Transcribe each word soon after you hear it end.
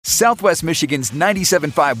Southwest Michigan's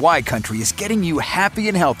 97.5 Y Country is getting you happy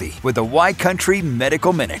and healthy with the Y Country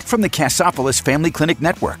Medical Minute from the Cassopolis Family Clinic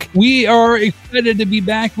Network. We are excited to be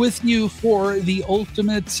back with you for the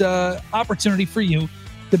ultimate opportunity for you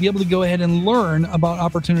to be able to go ahead and learn about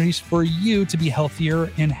opportunities for you to be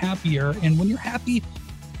healthier and happier. And when you're happy,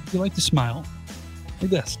 you like to smile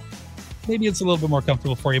like this. Maybe it's a little bit more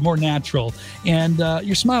comfortable for you, more natural. And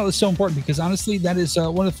your smile is so important because honestly, that is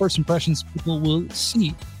one of the first impressions people will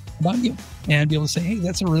see about you and be able to say, hey,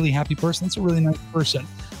 that's a really happy person. That's a really nice person.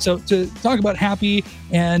 So to talk about happy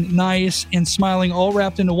and nice and smiling all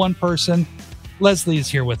wrapped into one person, Leslie is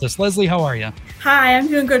here with us. Leslie, how are you? Hi, I'm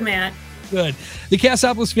doing good, Matt. Good. The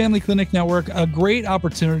Cassopolis Family Clinic Network, a great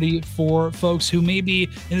opportunity for folks who may be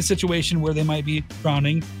in a situation where they might be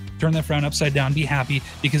frowning. Turn that frown upside down, be happy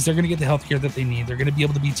because they're going to get the health care that they need. They're going to be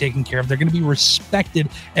able to be taken care of. They're going to be respected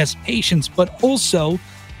as patients, but also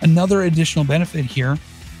another additional benefit here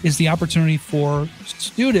is the opportunity for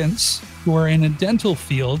students who are in a dental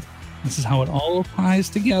field. This is how it all applies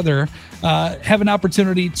together, have an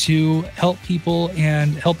opportunity to help people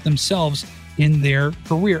and help themselves in their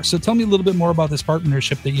career. So tell me a little bit more about this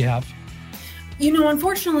partnership that you have. You know,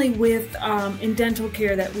 unfortunately with in dental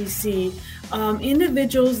care that we see,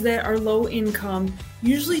 individuals that are low income,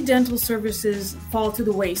 usually dental services fall to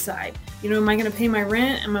the wayside. You know, am I going to pay my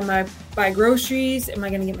rent? Am I going to buy groceries? Am I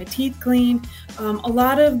going to get my teeth cleaned? A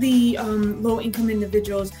lot of the low income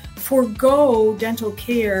individuals forego dental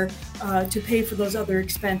care to pay for those other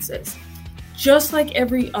expenses. Just like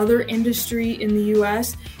every other industry in the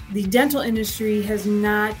U.S., the dental industry has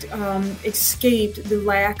not escaped the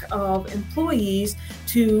lack of employees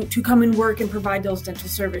to come and work and provide those dental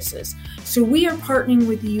services. So we are partnering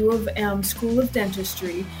with the U of M School of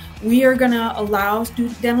Dentistry. We are going to allow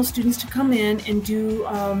dental students to come in and do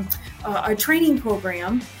a training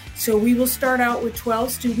program. So we will start out with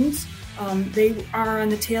 12 students. They are on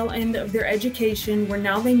the tail end of their education where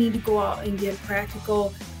now they need to go out and get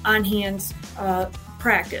practical on-hands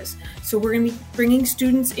practice. So we're going to be bringing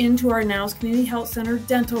students into our Niles Community Health Center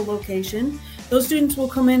dental location. Those students will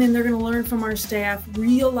come in and they're going to learn from our staff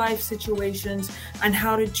real life situations on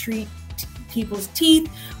how to treat people's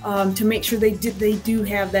teeth to make sure they do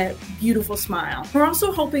have that beautiful smile. We're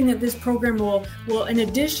also hoping that this program will in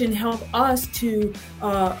addition help us to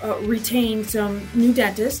retain some new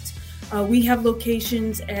dentists. We have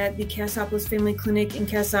locations at the Cassopolis Family Clinic in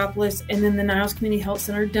Cassopolis and then the Niles Community Health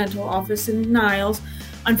Center dental office in Niles.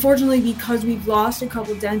 Unfortunately, because we've lost a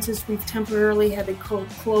couple dentists, we've temporarily had to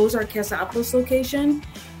close our Cassopolis location.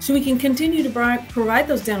 So we can continue to provide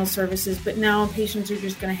those dental services, but now patients are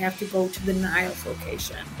just going to have to go to the Niles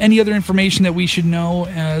location. Any other information that we should know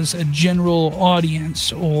as a general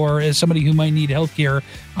audience or as somebody who might need healthcare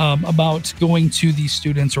about going to these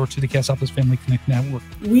students or to the Cassopolis Family Clinic Network?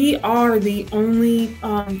 We are the only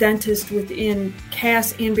dentist within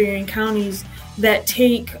Cass and Berrien counties that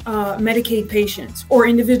take Medicaid patients or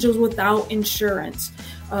individuals without insurance.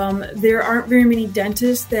 There aren't very many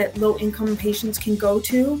dentists that low-income patients can go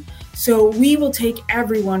to, so we will take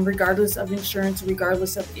everyone regardless of insurance,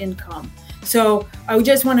 regardless of income. So I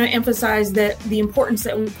just want to emphasize that the importance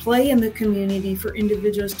that we play in the community for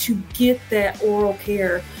individuals to get that oral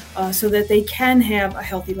care so that they can have a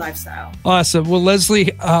healthy lifestyle. Awesome. Well,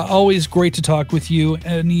 Leslie, always great to talk with you.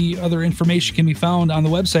 Any other information can be found on the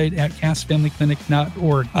website at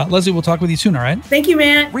cassfamilyclinic.org. Leslie, we'll talk with you soon, all right? Thank you,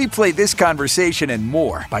 Matt. Replay this conversation and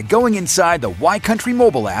more by going inside the Y Country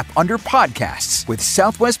mobile app under podcasts with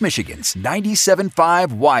Southwest Michigan's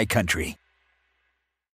 97.5 Y Country.